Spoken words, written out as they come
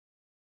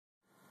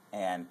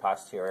and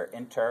posterior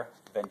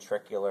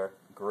interventricular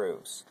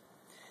grooves.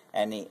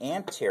 And the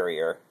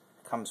anterior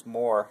comes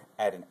more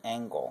at an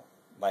angle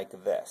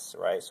like this,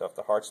 right? So if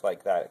the heart's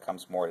like that, it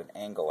comes more at an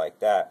angle like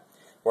that.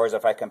 Whereas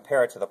if I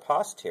compare it to the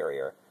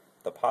posterior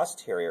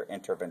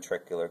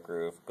interventricular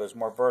groove goes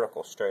more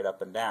vertical, straight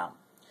up and down.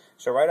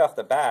 So right off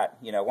the bat,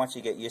 once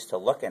you get used to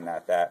looking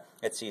at that,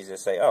 it's easy to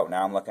say, oh,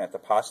 now I'm looking at the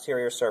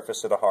posterior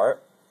surface of the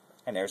heart,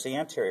 and there's the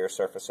anterior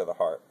surface of the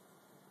heart.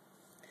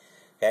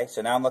 Okay,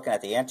 so now I'm looking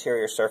at the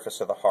anterior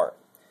surface of the heart.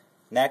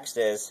 Next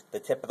is the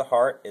tip of the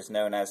heart is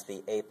known as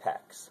the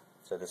apex.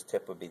 So this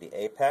tip would be the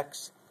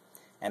apex.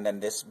 And then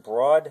this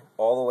broad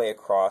all the way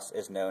across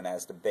is known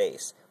as the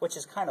base, which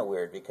is kind of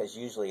weird because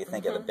usually you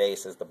think of the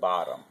base as the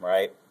bottom,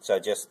 right? So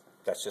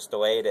that's just the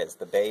way it is.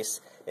 The base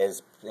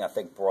is,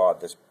 think broad,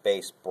 this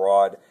base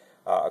broad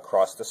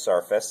across the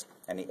surface,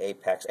 and the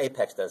apex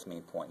does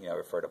mean point,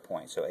 refer to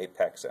point. So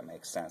apex, that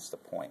makes sense, the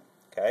point,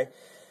 okay?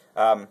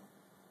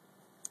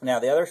 Now,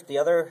 the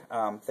other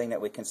thing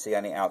that we can see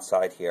on the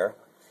outside here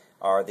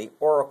are the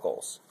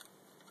auricles.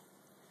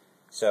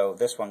 So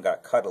this one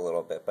got cut a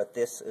little bit, but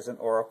this is an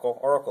auricle.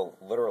 Auricle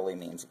literally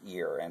means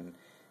ear, and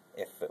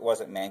if it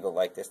wasn't mangled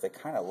like this, they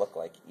kind of look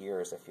like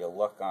ears. If you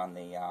look on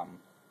the,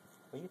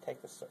 will you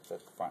take the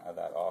front of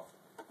that off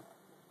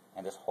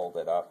and just hold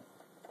it up?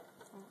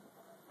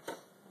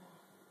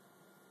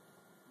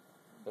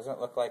 Doesn't it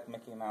look like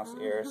Mickey Mouse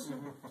ears?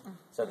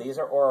 So these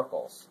are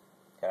auricles,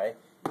 okay?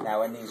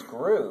 Now in these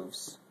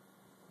grooves,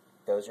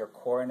 those are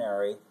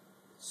coronary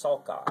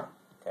sulci,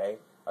 okay?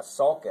 A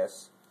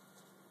sulcus,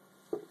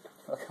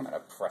 look, I'm at a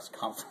press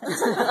conference.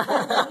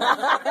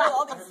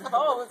 All these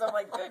phones, I'm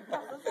like, good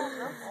God,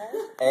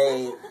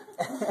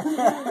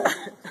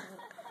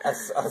 a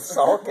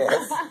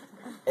sulcus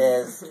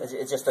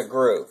is just a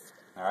groove.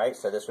 All right,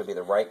 so this would be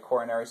the right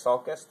coronary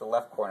sulcus, the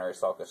left coronary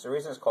sulcus. The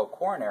reason it's called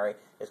coronary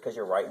is because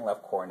your right and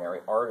left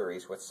coronary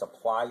arteries, which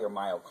supply your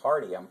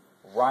myocardium,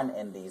 run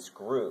in these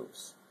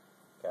grooves.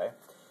 Okay,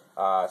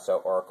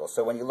 so auricle.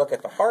 So when you look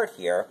at the heart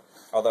here,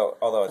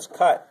 although it's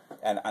cut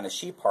and on the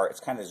sheep heart, it's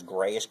kind of this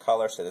grayish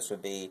color. So this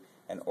would be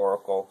an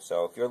auricle.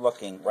 So if you're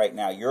looking right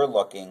now, you're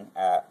looking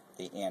at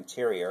the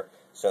anterior.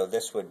 So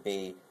this would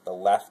be the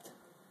left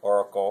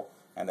auricle.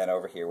 And then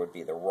over here would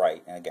be the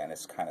right. And again,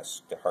 it's kind of,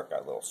 the heart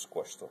got a little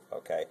squished,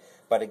 okay?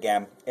 But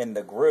again, in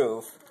the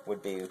groove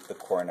would be the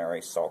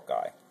coronary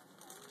sulci,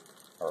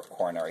 or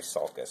coronary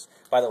sulcus.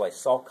 By the way,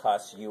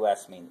 sulcus,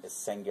 US is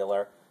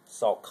singular.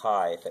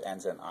 Sulci, if it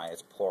ends in I,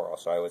 is plural.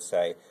 So I would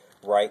say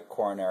right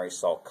coronary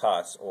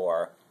sulcus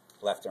or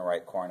left and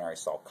right coronary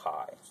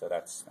sulci. So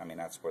that's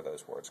where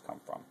those words come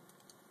from.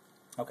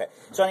 Okay,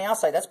 so on the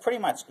outside, that's pretty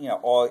much,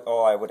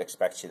 all I would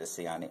expect you to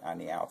see on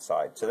the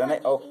outside. So then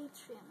atrium,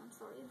 I'm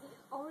sorry,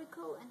 the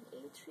auricle and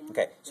atrium.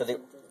 Okay, so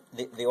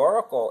the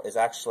auricle is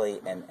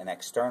actually an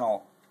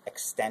external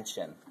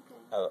extension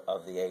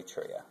of the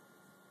atria.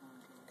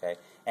 Okay,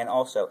 and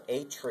also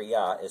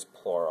atria is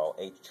plural,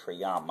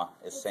 atrium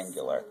is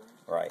singular,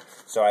 right?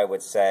 So I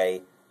would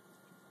say,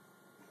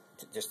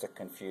 just to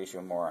confuse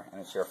you more,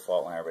 and it's your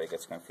fault when everybody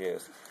gets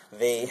confused,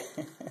 the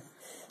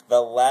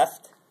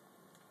left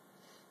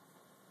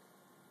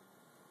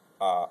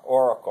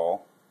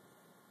auricle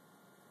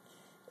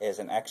is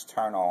an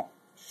external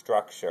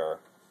structure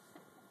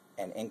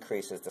and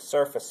increases the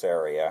surface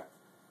area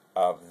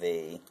of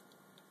the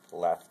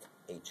left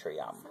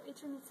atrium. So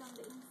atrium is on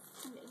the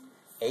inside.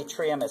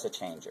 Atrium is a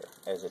chamber.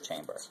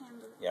 Chamber.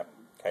 Yep.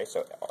 Okay.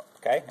 So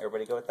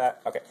everybody go with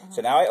that. Okay.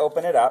 So now I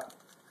open it up.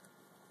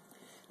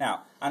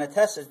 Now on a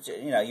test,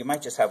 you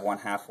might just have one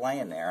half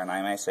laying there, and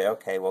I may say,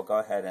 okay, well go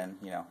ahead and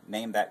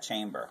name that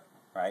chamber,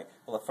 right?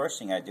 Well, the first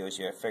thing I do is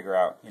you figure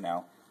out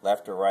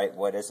left or right,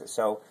 what is it?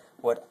 So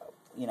what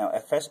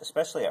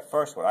especially at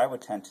first, what I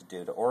would tend to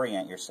do to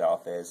orient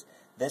yourself is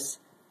this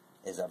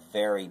is a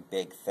very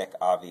big, thick,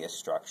 obvious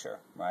structure,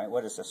 right?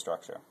 What is the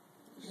structure?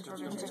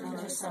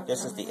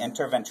 This is the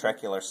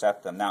interventricular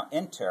septum. Now,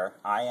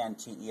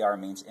 I-N-T-E-R,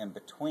 means in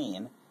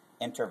between.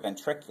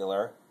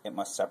 Interventricular, it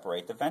must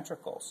separate the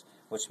ventricles,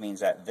 which means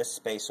that this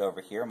space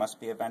over here must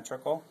be a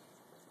ventricle,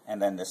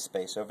 and then this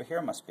space over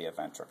here must be a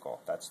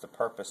ventricle. That's the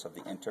purpose of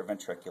the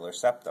interventricular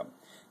septum.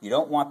 You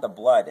don't want the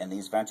blood in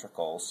these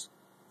ventricles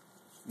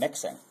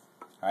mixing,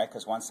 right?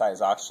 Because one side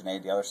is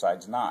oxygenated, the other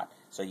side's not.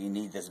 So you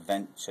need this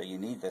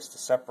to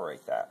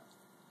separate that.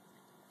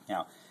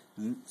 Now,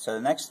 so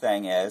the next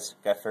thing is,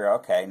 got to figure out,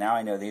 okay, now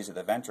I know these are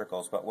the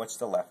ventricles, but what's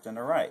the left and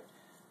the right?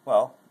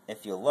 Well,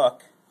 if you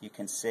look, you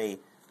can see,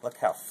 look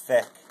how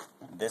thick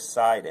this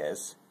side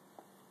is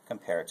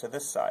compared to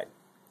this side.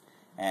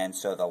 And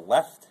so the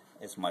left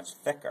is much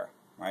thicker,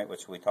 right,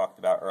 which we talked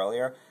about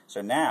earlier.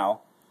 So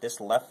now, this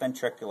left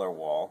ventricular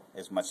wall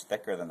is much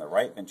thicker than the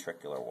right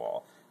ventricular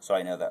wall. So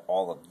I know that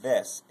all of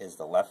this is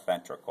the left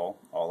ventricle,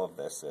 all of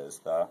this is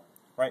the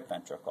right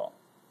ventricle.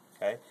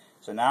 Okay?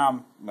 So now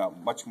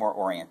I'm much more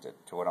oriented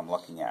to what I'm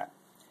looking at.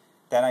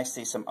 Then I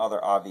see some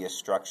other obvious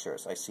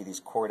structures. I see these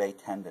chordae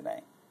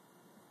tendineae.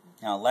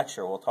 Now in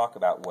lecture we'll talk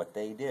about what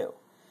they do.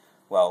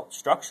 Well,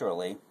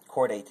 structurally,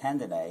 chordae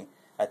tendineae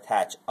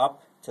attach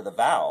up to the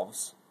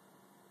valves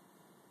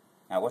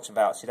Now, which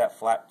valve? See that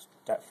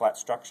flat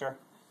structure?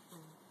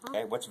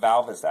 Okay, which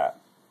valve is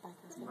that?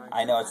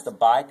 I know it's the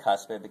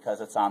bicuspid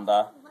because it's on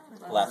the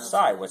left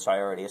side, which I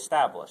already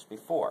established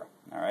before.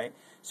 All right.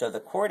 So the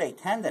chordae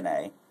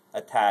tendineae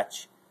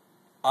attach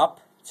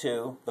up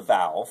to the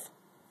valve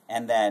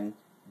and then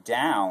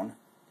down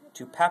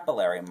to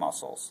papillary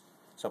muscles.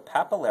 So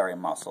papillary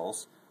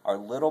muscles are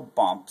little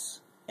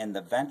bumps in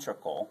the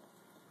ventricle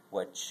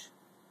which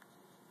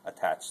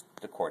attach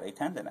the chordae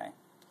tendineae.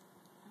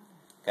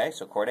 Okay,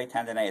 so chordae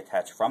tendineae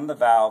attach from the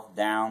valve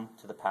down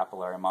to the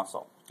papillary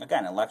muscle.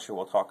 Again, in lecture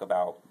we'll talk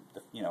about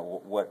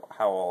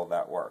how all of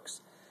that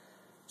works.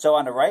 So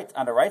on the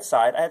right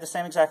side, I have the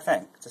same exact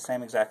thing. It's the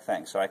same exact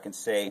thing. So I can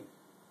see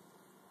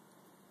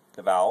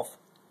the valve,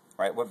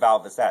 right? What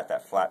valve is that?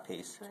 That flat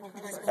piece.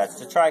 That's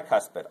the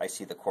tricuspid. I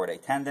see the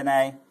chordae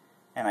tendineae,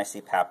 and I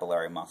see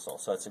papillary muscle.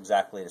 So it's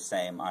exactly the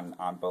same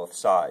on both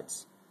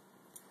sides.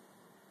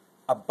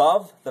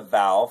 Above the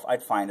valve,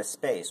 I'd find a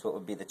space. What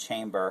would be the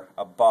chamber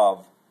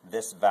above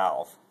this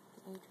valve?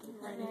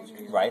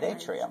 Right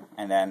atrium.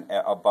 And then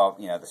above,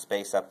 the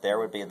space up there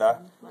would be the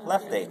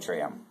left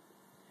atrium.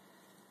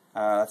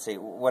 Let's see,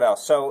 what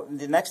else? So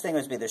the next thing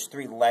would be there's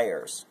 3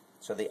 layers.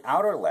 So the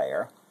outer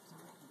layer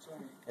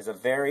is a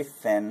very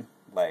thin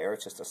layer.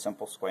 It's just a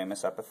simple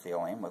squamous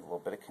epithelium with a little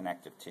bit of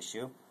connective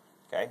tissue.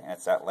 Okay, and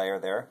it's that layer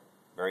there,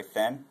 very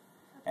thin.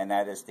 And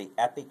that is the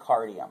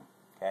epicardium.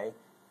 Okay,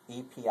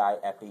 EPI,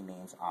 epi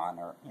means on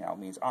or,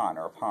 means on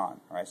or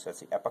upon. Right, so that's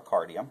the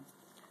epicardium.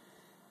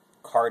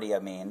 Cardia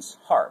means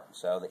heart.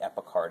 So the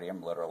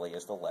epicardium literally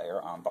is the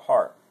layer on the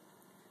heart.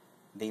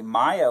 The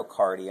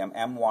myocardium,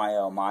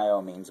 M-Y-O,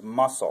 myo means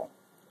muscle.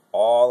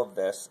 All of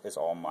this is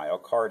all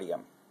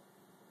myocardium.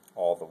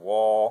 All the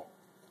wall,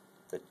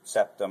 the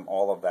septum,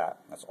 all of that.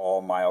 That's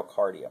all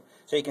myocardium.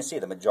 So you can see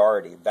the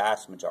majority,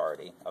 vast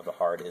majority of the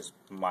heart is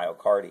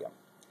myocardium.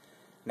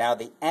 Now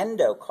the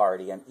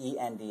endocardium,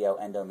 E-N-D-O,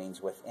 endo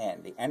means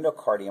within. The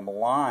endocardium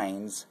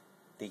lines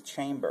the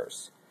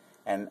chambers.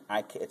 And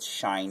it's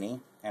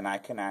shiny, and I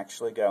can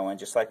actually go in,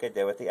 just like I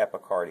did with the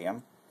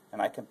epicardium,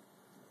 and I can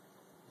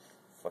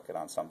flick it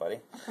on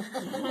somebody.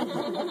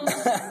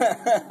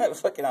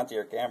 Flick it onto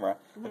your camera.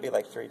 It'd be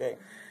like 3D.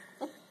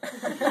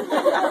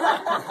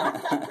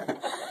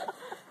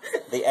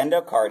 The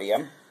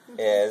endocardium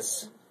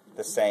is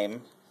the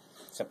same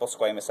simple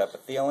squamous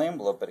epithelium,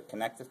 a little bit of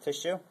connective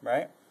tissue,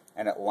 right?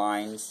 And it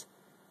lines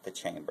the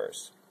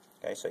chambers.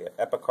 Okay, so you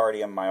have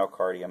epicardium,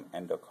 myocardium,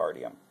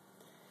 endocardium.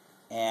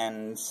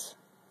 And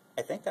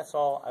I think that's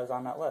all I was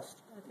on that list.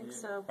 I think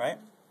so. Right?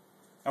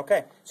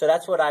 Okay, so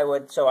that's what I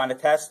would, so on a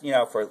test,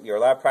 for your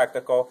lab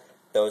practical,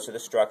 those are the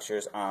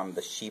structures on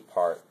the sheet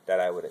part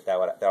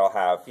that'll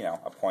have,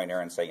 a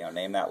pointer and say,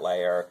 name that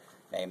layer,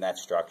 name that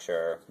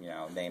structure,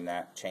 name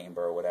that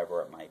chamber, or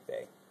whatever it might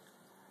be.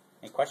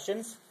 Any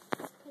questions?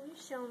 Can you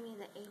show me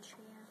the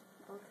atria,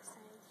 both sides?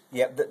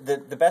 Yeah,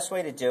 the best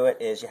way to do it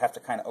is you have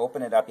to kind of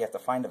open it up. You have to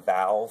find a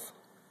valve.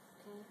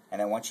 Okay. And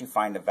then once you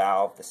find the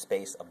valve, the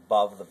space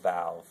above the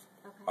valve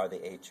are the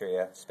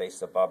atria,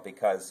 space above,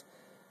 because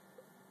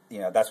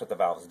that's what the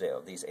valves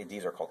do.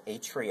 These are called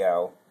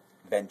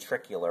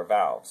atrioventricular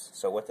valves.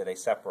 So what do they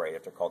separate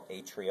if they're called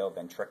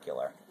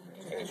atrioventricular?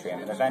 Atrium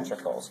and the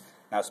ventricles.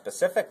 Now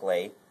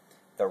specifically,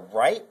 the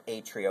right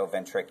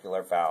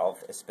atrioventricular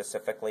valve is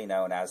specifically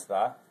known as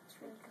the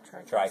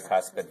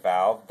tricuspid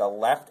valve. The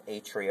left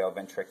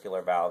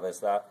atrioventricular valve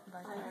is the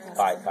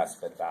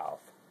bicuspid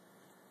valve.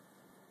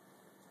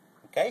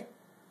 Okay?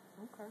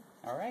 Okay.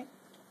 All right.